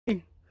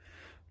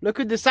Look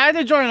who decided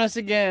to join us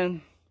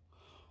again.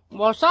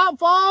 What's up,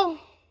 Fall?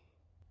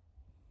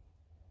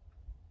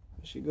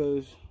 She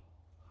goes.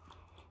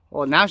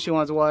 Oh, now she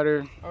wants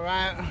water. All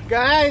right,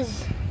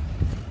 guys.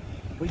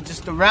 We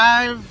just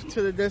arrived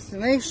to the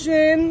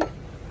destination.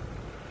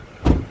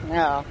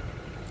 Now,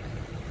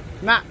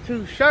 not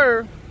too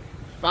sure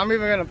if I'm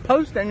even gonna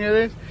post any of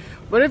this,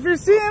 but if you're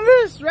seeing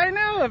this right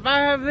now, if I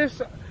have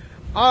this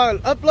all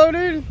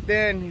uploaded,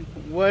 then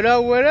what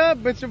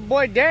up? It's your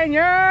boy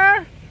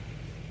Daniel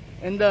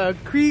and the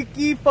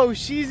creaky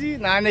Foshizi,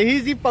 nah, the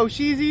easy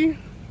Foshizi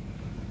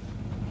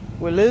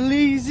with Lil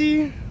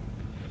Easy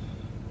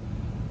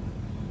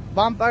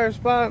bonfire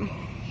spot. And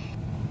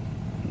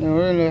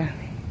we're gonna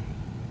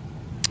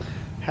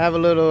have a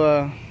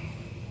little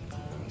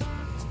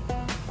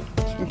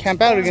camp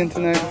out again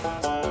tonight.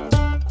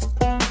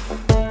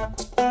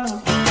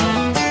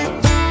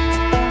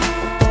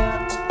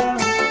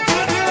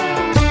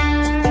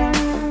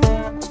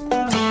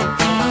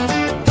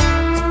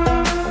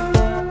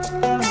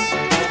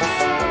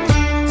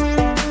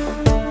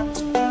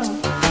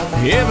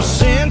 Ever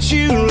since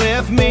you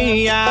left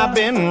me, I've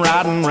been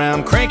riding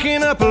around,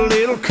 cranking up a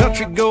little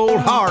country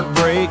gold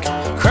heartbreak.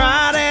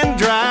 Cried and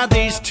dried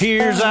these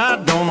tears, I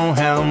don't know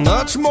how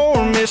much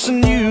more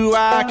missing you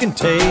I can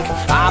take.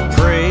 I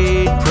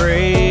prayed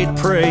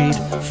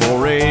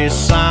for a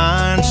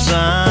sign.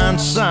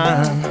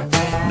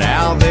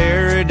 Now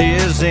there it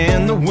is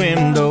in the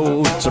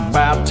window. It's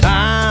about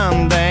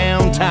time,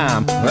 damn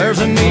time. There's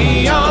a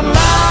neon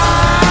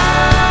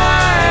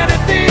light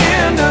at the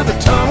end of the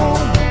tunnel.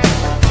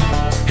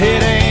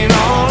 It ain't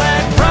all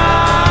that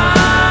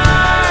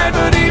bright,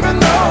 but even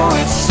though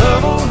it's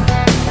subtle,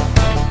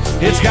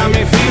 it's got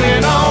me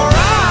feeling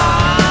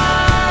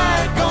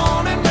alright.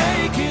 Gonna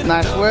make it.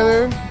 Nice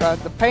weather,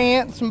 got the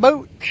pants and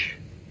boots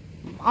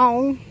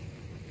on.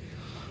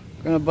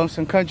 Gonna bump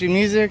some country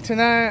music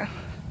tonight.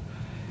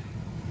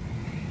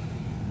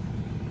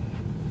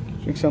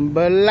 Drink some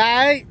Bud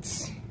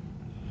Lights.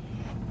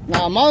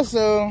 Now I'm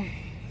also,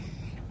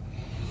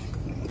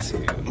 let's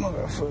see,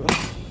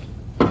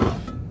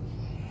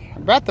 I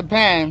brought the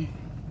pan,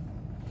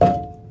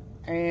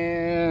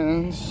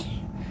 and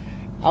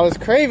I was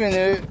craving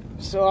it,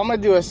 so I'm gonna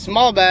do a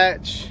small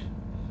batch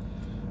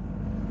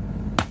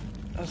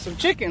of some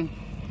chicken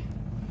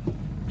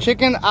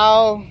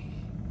al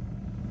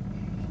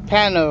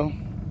pano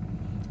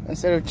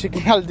instead of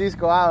chicken al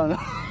disco. I don't know.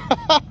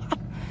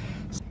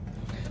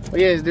 But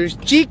yes, there's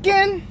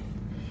chicken,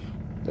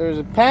 there's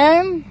a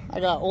pan, I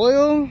got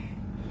oil,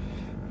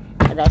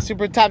 I got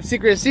super top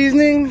secret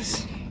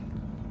seasonings,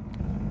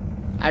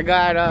 I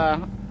got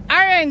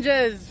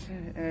oranges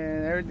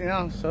and everything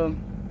else. So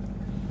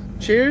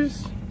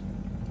cheers.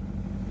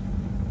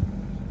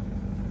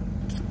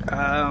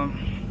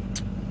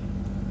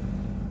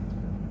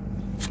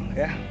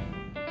 Yeah.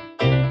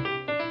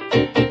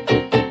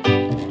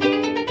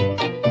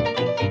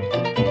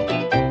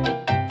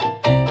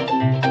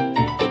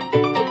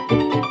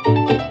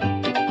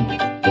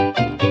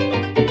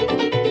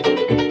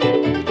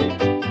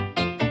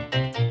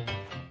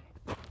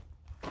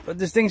 But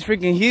this thing's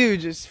freaking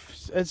huge.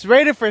 It's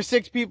rated for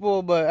 6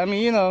 people, but I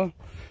mean, you know,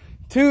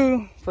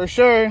 2 for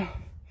sure.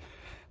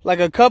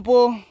 Like a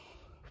couple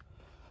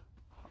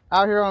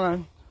out here on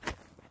a,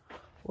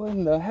 what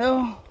in the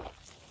hell?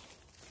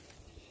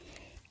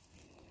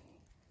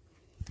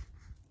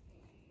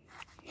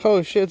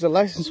 Oh shit, it's a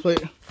license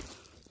plate.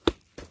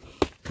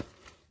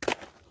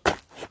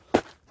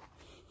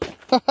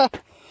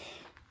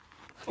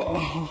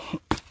 Oh.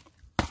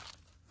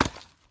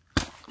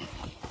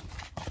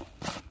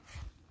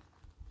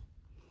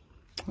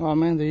 Oh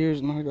man, the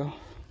years might go.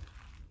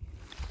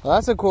 Well,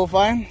 that's a cool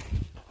find.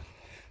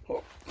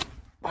 Oh,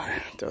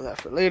 throw that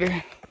for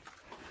later.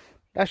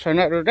 That's for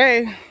another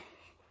day.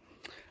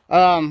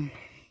 Yeah,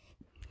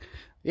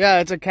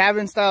 it's a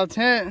cabin style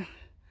tent.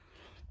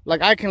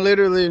 Like I can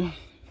literally,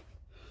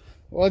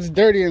 well, it's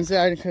dirty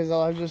inside because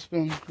I've just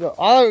been,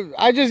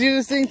 I just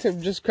use this thing to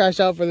just crash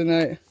out for the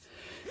night.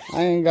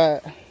 I ain't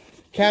got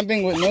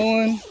camping with no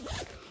one, so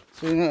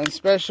there's nothing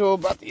special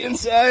about the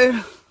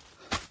inside.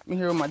 I'm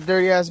here with my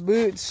dirty ass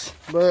boots,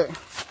 but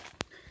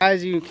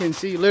as you can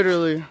see,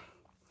 literally,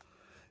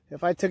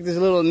 if I took this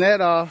little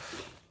net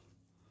off,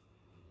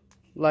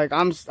 like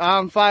I'm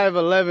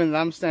 5'11",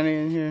 I'm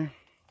standing in here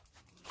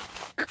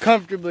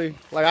comfortably.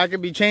 Like I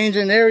could be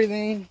changing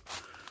everything,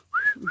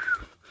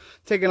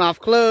 taking off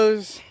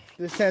clothes.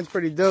 This tent's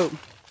pretty dope.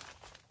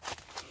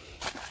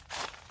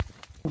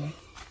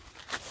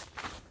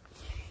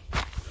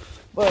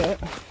 But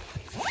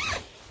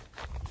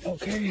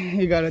okay,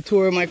 you got a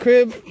tour of my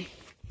crib.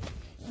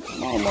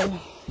 I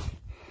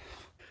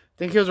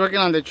think he was working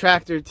on the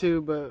tractor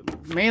too,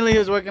 but mainly he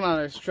was working on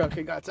his truck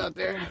he got out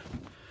there.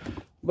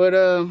 But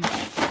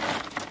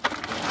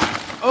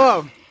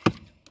oh,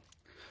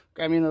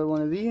 got me another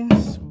one of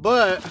these.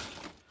 But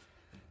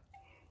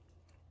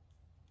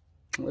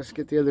let's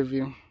get the other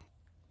view.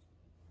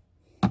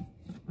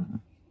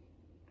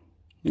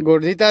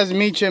 Gorditas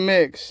Miche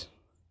Mix.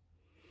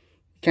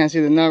 Can't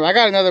see the number. I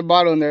got another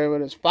bottle in there,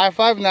 but it's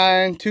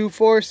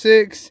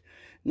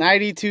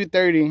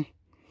 559-246-9230.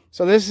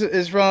 So this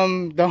is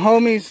from the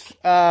homies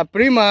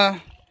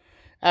Prima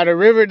out of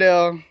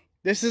Riverdale.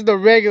 This is the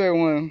regular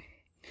one.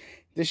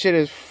 This shit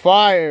is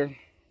fire.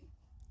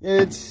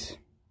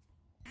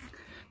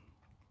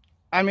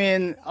 I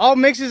mean, all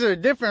mixes are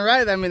different,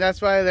 right? I mean,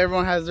 that's why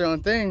everyone has their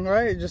own thing,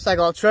 right? Just like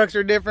all trucks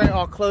are different,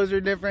 all clothes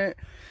are different.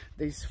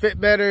 They fit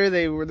better.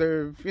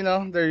 They're you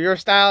know, they're your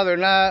style. They're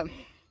not.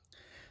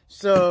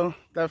 So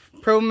the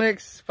Pro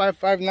Mix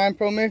 559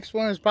 Pro Mix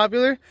one is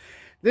popular.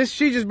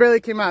 She just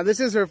barely came out. This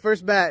is her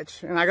first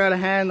batch, and I got a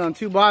hand on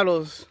 2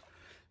 bottles.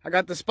 I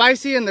got the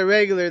spicy and the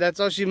regular. That's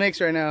all she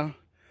makes right now.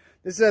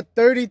 This is a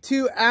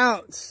 32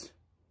 ounce.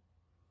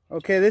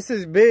 Okay, this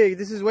is big.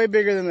 This is way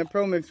bigger than the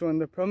Pro Mix one.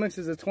 The Pro Mix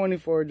is a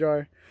 24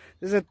 jar.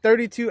 This is a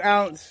 32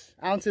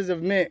 ounces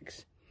of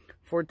mix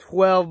for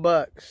 12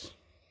 bucks.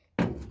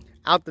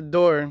 Out the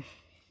door.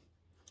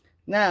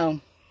 Now,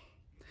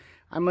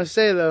 I must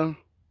say though,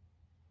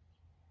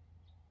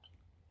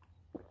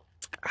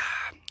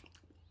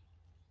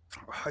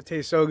 it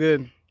tastes so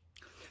good.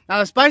 Now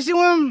the spicy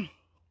one,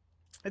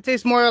 it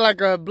tastes more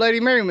like a Bloody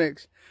Mary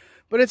mix.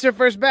 But it's her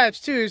first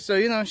batch too, so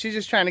you know, she's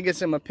just trying to get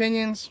some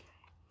opinions.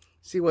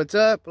 See what's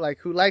up, like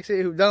who likes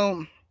it, who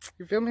don't.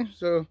 You feel me?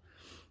 So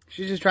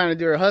she's just trying to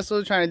do her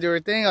hustle, trying to do her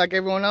thing like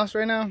everyone else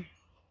right now.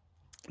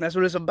 That's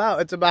what it's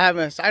about. It's about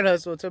having a side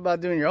hustle. It's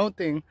about doing your own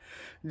thing,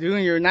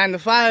 doing your 9 to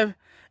 5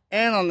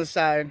 and on the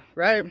side,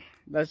 right?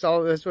 That's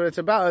what it's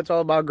about. It's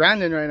all about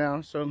grinding right now.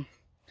 So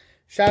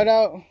shout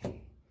out,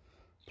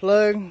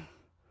 plug,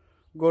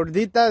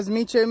 Gorditas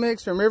Miche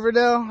Mix from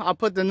Riverdale. I'll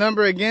put the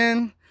number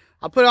again.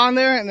 I'll put it on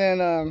there, and then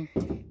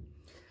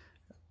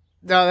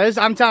no,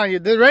 I'm telling you,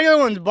 the regular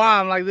one's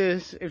bomb like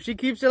this. If she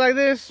keeps it like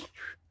this,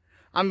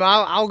 I'm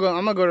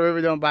gonna go to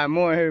Riverdale and buy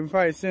more here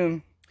probably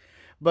soon.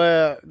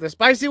 But the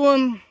spicy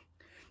one,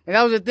 and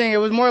that was the thing, it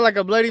was more like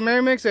a Bloody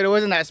Mary mix, and it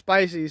wasn't that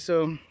spicy.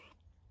 So,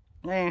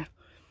 man,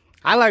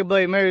 I like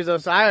Bloody Marys though,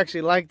 so I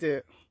actually liked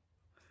it.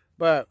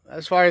 But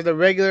as far as the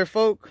regular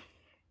folk,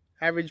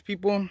 average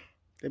people,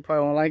 they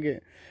probably won't like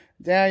it.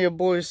 Damn, your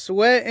boy's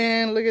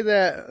sweating. Look at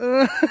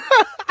that.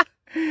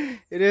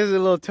 It is a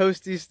little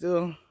toasty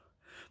still.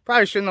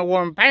 Probably shouldn't have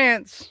worn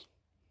pants.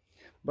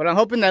 But I'm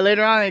hoping that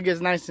later on it gets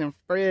nice and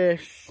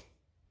fresh.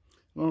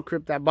 I'm gonna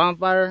crip that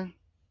bonfire.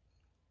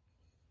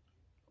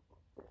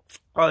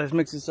 Oh, this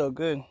mix is so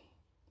good.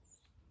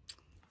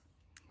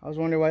 I was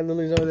wondering why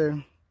Lily's over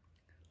there.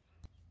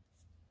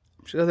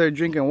 She's over there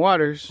drinking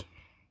waters.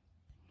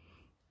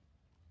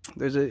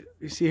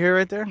 You see her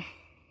right there?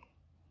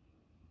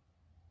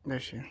 There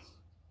she is.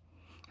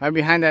 Right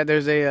behind that,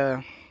 there's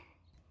a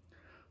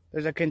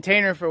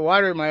container for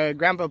water my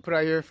grandpa put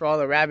out here for all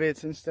the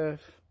rabbits and stuff.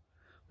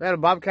 We had a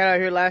bobcat out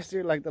here last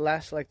year, like the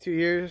last 2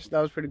 years.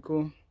 That was pretty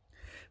cool.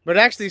 But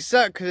it actually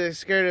sucked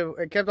because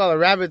it kept all the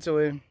rabbits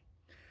away.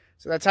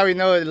 So that's how we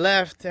know it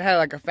left. It had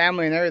like a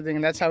family and everything.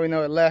 And that's how we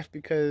know it left,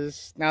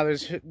 because now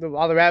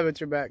all the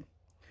rabbits are back.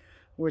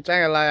 Which I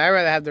ain't gonna lie, I'd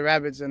rather have the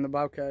rabbits than the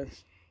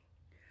bobcats.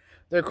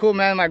 They're cool,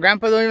 man. My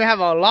grandpa don't even have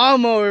a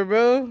lawnmower,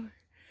 bro.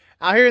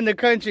 Out here in the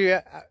country,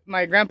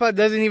 my grandpa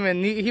doesn't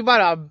even need, he bought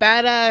a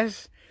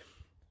badass,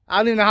 I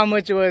don't even know how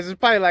much it was. It's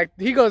probably like,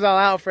 he goes all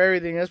out for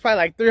everything. It's probably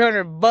like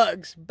 300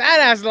 bucks.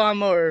 Badass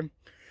lawnmower.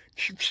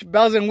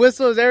 Bells and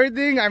whistles,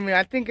 everything. I mean,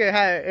 I think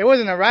it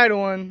wasn't a riding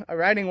one,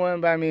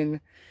 but I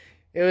mean,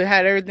 it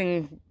had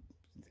everything,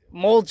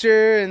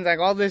 mulcher and like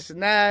all this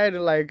and that,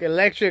 and like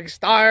electric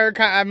star.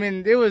 I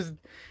mean, it was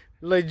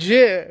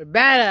legit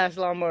badass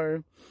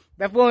lawnmower.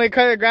 That fool only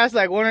cut the grass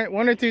like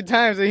one or two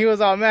times, and he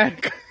was all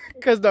mad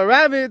because the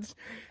rabbits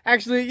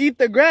actually eat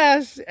the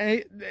grass,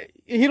 and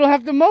he don't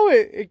have to mow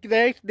it.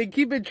 They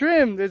keep it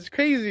trimmed. It's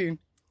crazy.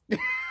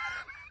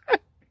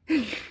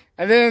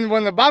 And then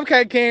when the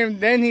bobcat came,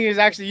 then he was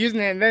actually using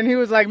it, and then he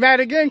was like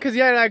mad again because he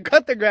had to like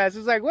cut the grass.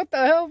 It's like, what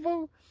the hell,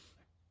 fool?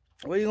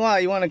 What do you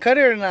want? You want to cut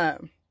it or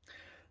not?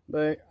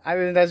 But I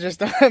mean, that's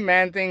just a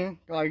man thing,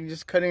 like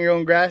just cutting your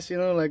own grass, you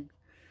know, like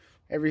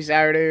every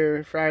Saturday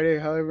or Friday,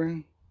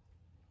 however.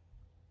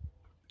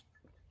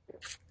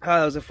 Oh,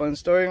 that was a fun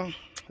story.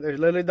 There's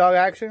Lily dog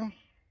action.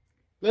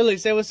 Lily,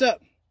 say what's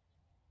up.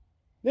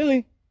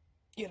 Lily,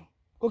 get him.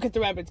 Go get the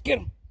rabbits. Get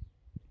him.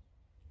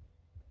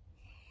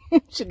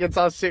 She gets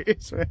all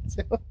serious, man.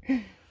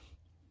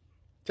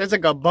 There's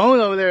like a bone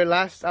over there.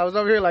 I was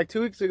over here like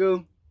 2 weeks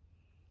ago.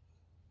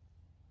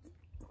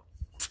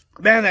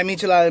 Man, that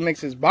michelada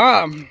mix is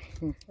bomb.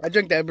 I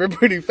drank that beer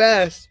pretty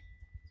fast.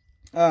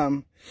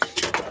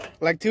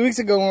 Like 2 weeks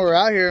ago when we were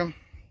out here,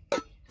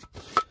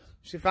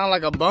 she found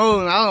like a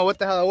bone. I don't know what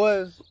the hell it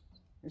was.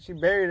 And she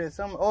buried it.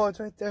 Oh, it's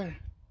right there.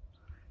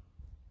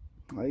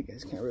 Oh, you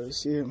guys can't really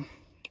see it.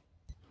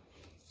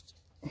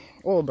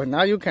 Oh, but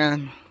now you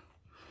can.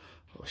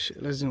 Oh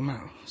shit, let's zoom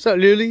out. What's up,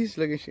 Lilies?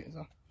 Look at shit.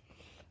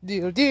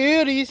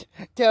 Duties.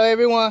 Tell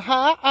everyone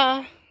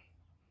hi.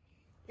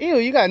 Ew,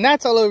 you got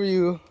gnats all over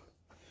you.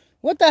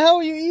 What the hell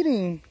are you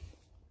eating?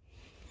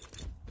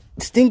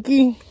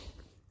 Stinky?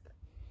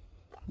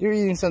 You're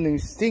eating something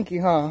stinky,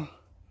 huh?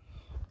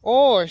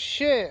 Oh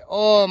shit!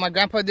 Oh, my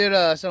grandpa did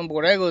some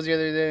borregos the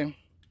other day,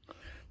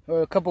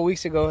 or a couple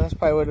weeks ago. That's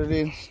probably what it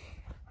is.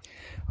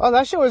 Oh,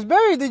 that shit was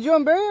buried. Did you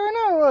unbury it right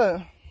now or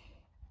what?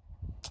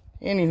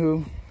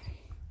 Anywho,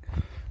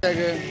 that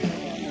good.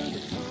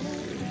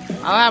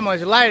 I don't have much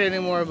light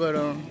anymore, but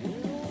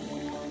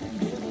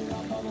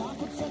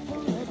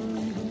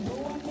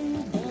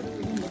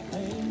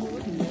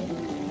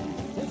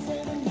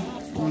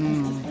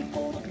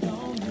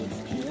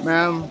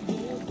man,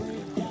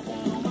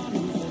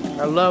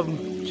 I love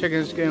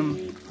chicken skin.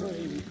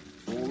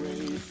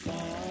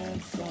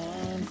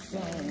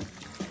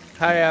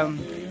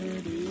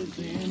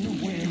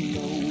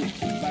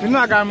 You know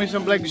I got me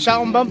some like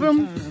Shelton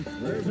bumping.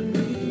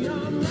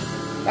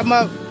 That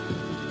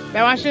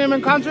my shit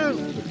in concert.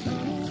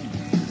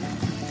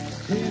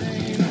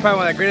 Probably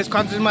one of the greatest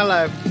concerts in my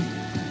life.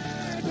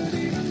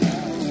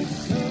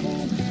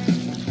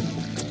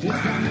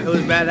 It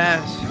was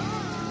badass.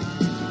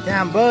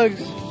 Damn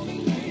bugs.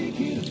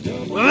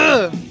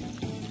 Ugh.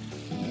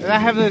 And I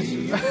have this.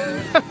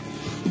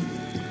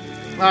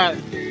 Alright.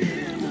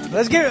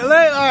 Let's give you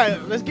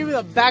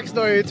the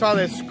backstory to all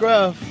this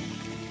scruff.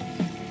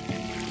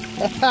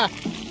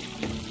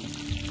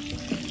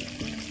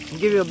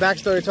 Give you a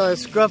backstory to all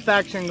this scruff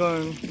action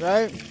going,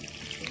 right?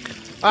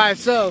 Alright,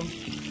 so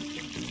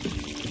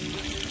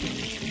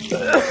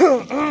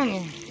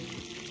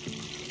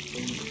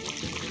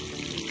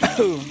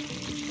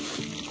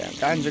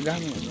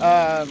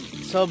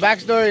so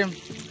backstory.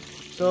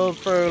 So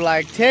for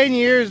like 10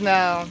 years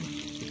now,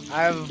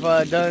 I've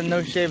done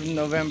no shave in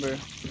November.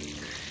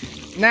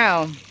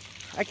 Now,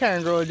 I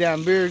can't grow a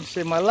damn beard to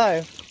save my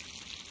life,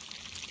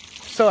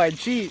 so I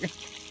cheat.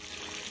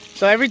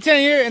 So every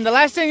 10 years, in the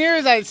last 10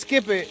 years, I'd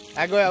skip it.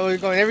 I was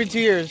going every 2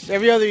 years,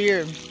 every other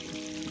year.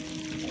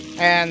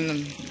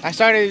 And I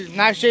started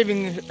not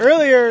shaving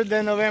earlier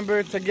than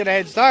November to get a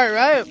head start,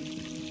 right?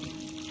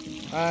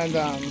 And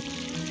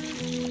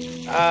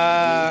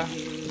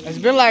it's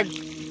been like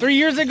 3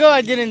 years ago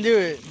I didn't do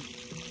it.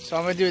 So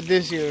I'm gonna do it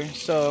this year.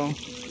 So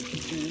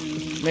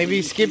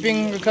maybe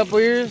skipping a couple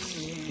years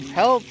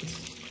helped.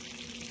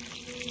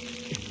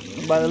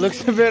 By the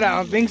looks of it, I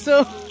don't think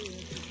so.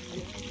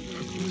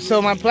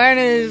 So my plan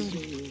is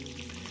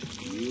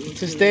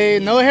to stay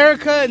no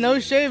haircut, no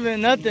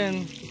shaving,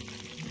 nothing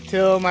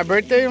till my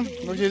birthday,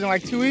 which is in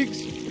like 2 weeks.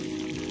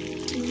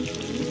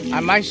 I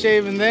might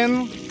shave and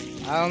then,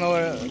 I don't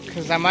know,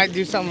 because I might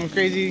do something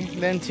crazy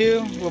then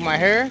too with my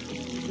hair.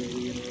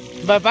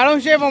 But if I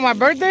don't shave on my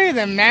birthday,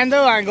 then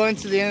Mando, I'm going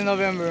to the end of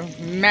November.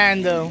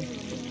 Mando.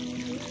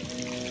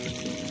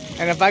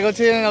 And if I go to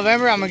the end of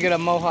November, I'm going to get a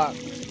mohawk.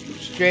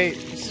 Straight,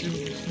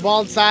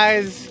 bald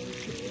size,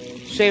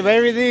 shave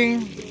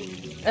everything.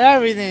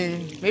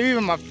 Everything. Maybe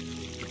even my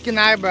freaking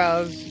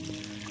eyebrows.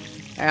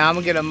 And I'm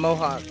going to get a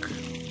mohawk.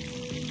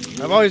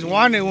 I've always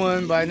wanted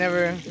one, but I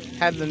never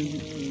had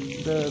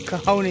the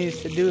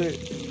cojones to do it.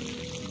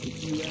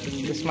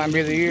 This might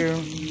be the year.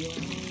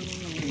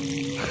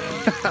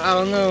 I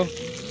don't know.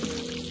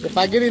 If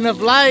I get enough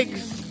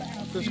likes,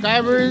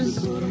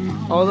 subscribers,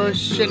 all those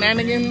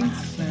shenanigans,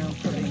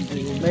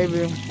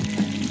 maybe.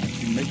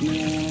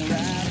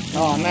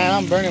 Oh man,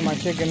 I'm burning my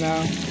chicken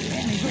now.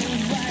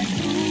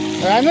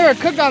 I never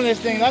cooked on this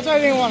thing. That's why I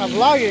didn't want to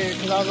vlog it.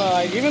 Because I was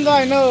like, even though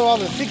I know all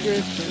the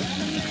secrets,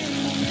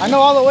 I know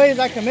all the ways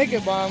I can make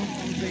it bomb.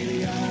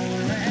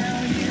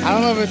 I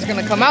don't know if it's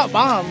going to come out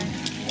bomb.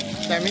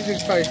 That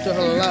music's probably still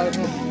hella loud.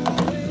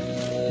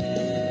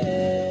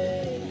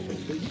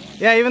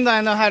 Yeah, even though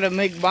I know how to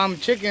make bomb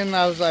chicken,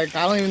 I was like,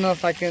 I don't even know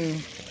if I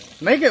can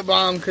make it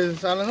bomb.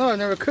 Because I don't know, I've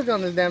never cooked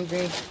on this damn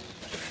thing.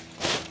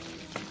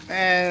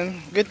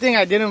 And good thing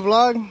I didn't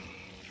vlog.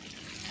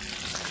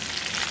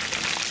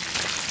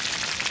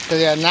 So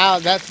yeah, now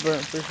that's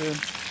burnt for sure.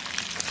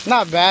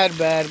 Not bad,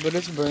 but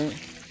it's burnt.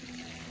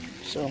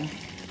 So,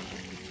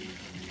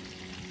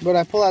 but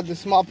I pull out this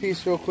small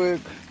piece real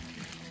quick.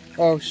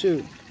 Oh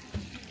shoot,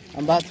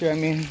 I'm about to. I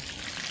mean,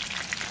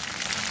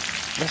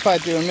 that's why I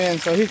threw him in.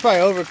 So he's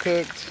probably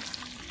overcooked.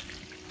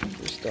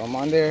 Just throw him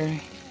on there.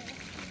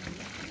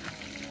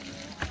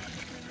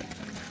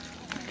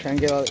 Try and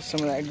get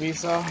some of that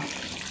grease off.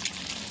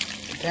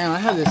 Damn, I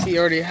have this heat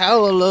already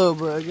hella low,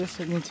 but I guess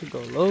I need to go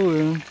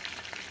lower.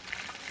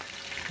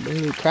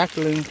 Barely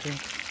crackling.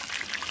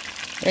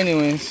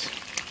 Anyways,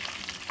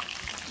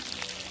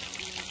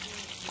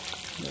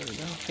 there we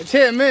go. It's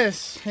hit and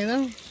miss, you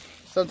know.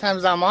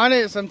 Sometimes I'm on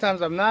it,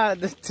 sometimes I'm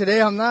not.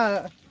 Today I'm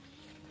not.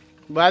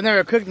 But I've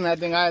never cooked in that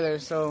thing either,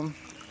 so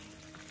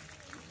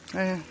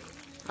I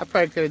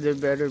probably could have did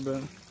better,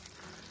 but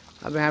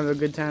I've been having a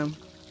good time.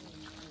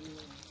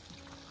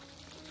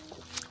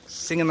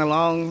 Singing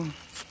along,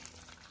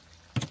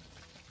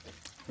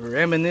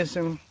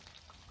 reminiscing.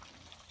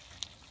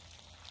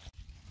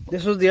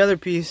 This was the other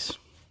piece.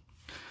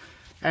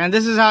 And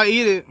this is how I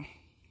eat it.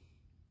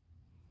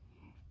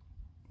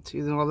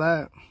 See all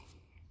that?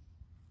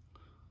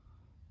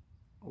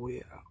 Oh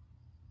yeah.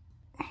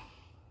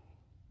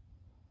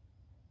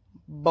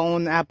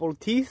 Bone apple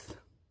teeth.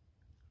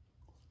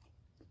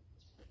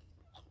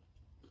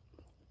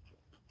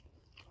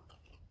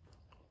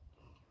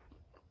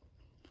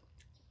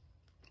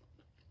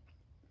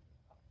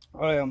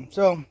 Oh yeah,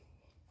 so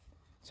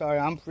sorry,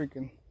 I'm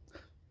freaking.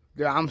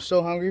 Dude, I'm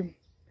so hungry.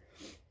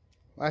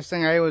 Last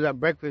thing I ate was at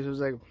breakfast. It was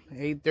like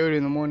 8:30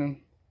 in the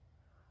morning.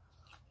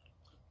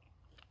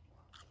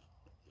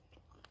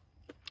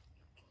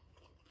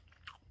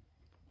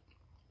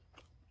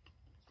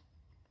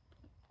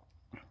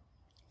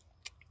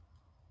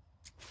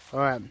 All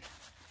right.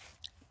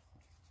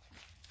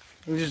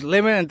 It was just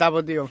lemon and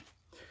tapatio.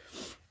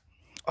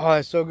 Oh,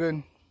 that's so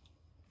good.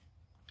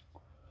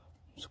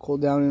 It's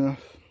cooled down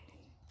enough.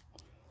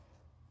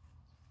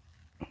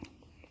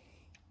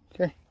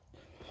 Okay.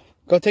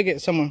 Go take it,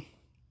 someone.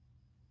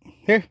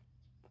 Here.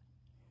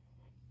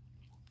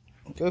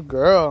 Good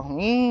girl.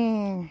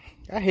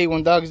 I hate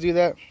when dogs do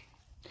that.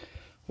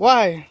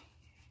 Why?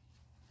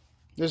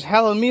 There's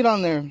hella meat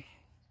on there.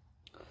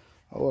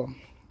 Oh well.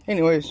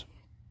 Anyways.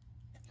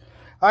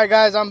 Alright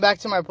guys, I'm back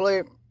to my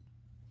plate.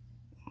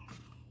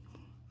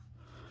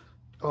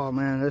 Oh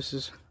man, this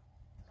is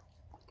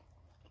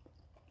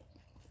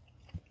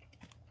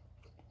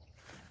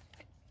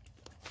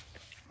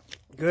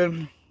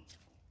good.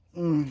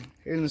 Hitting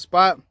the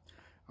spot.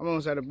 I'm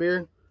almost out of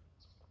beer.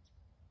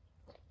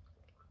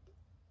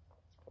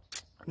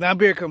 Not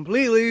beer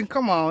completely.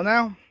 Come on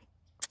now.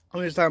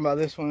 I'm just talking about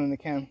this one in the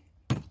can.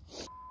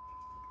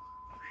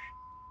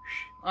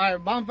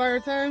 Alright, bonfire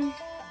time.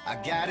 I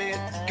got it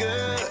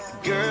good,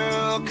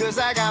 girl, cause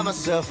I got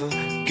myself a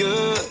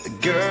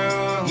good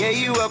girl. Yeah,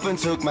 you up and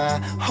took my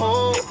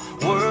whole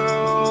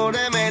world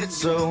and made it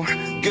so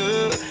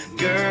good,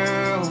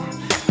 girl.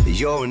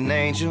 You're an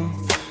angel,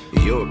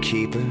 you're a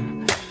keeper,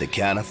 the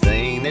kind of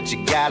thing that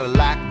you gotta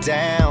lock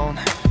down.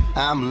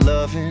 I'm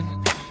loving,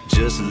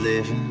 just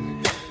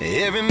living,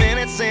 every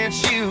minute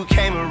since you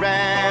came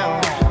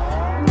around.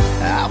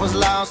 I was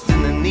lost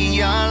in the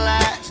neon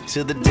lights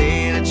till the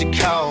day that you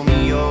called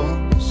me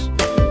yours.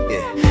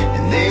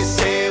 And they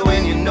say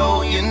when you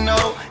know, you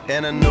know.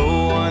 And I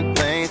know one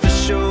thing for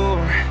sure,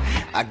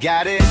 I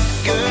got it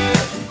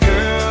good,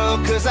 girl,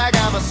 cause I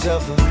got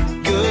myself a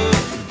good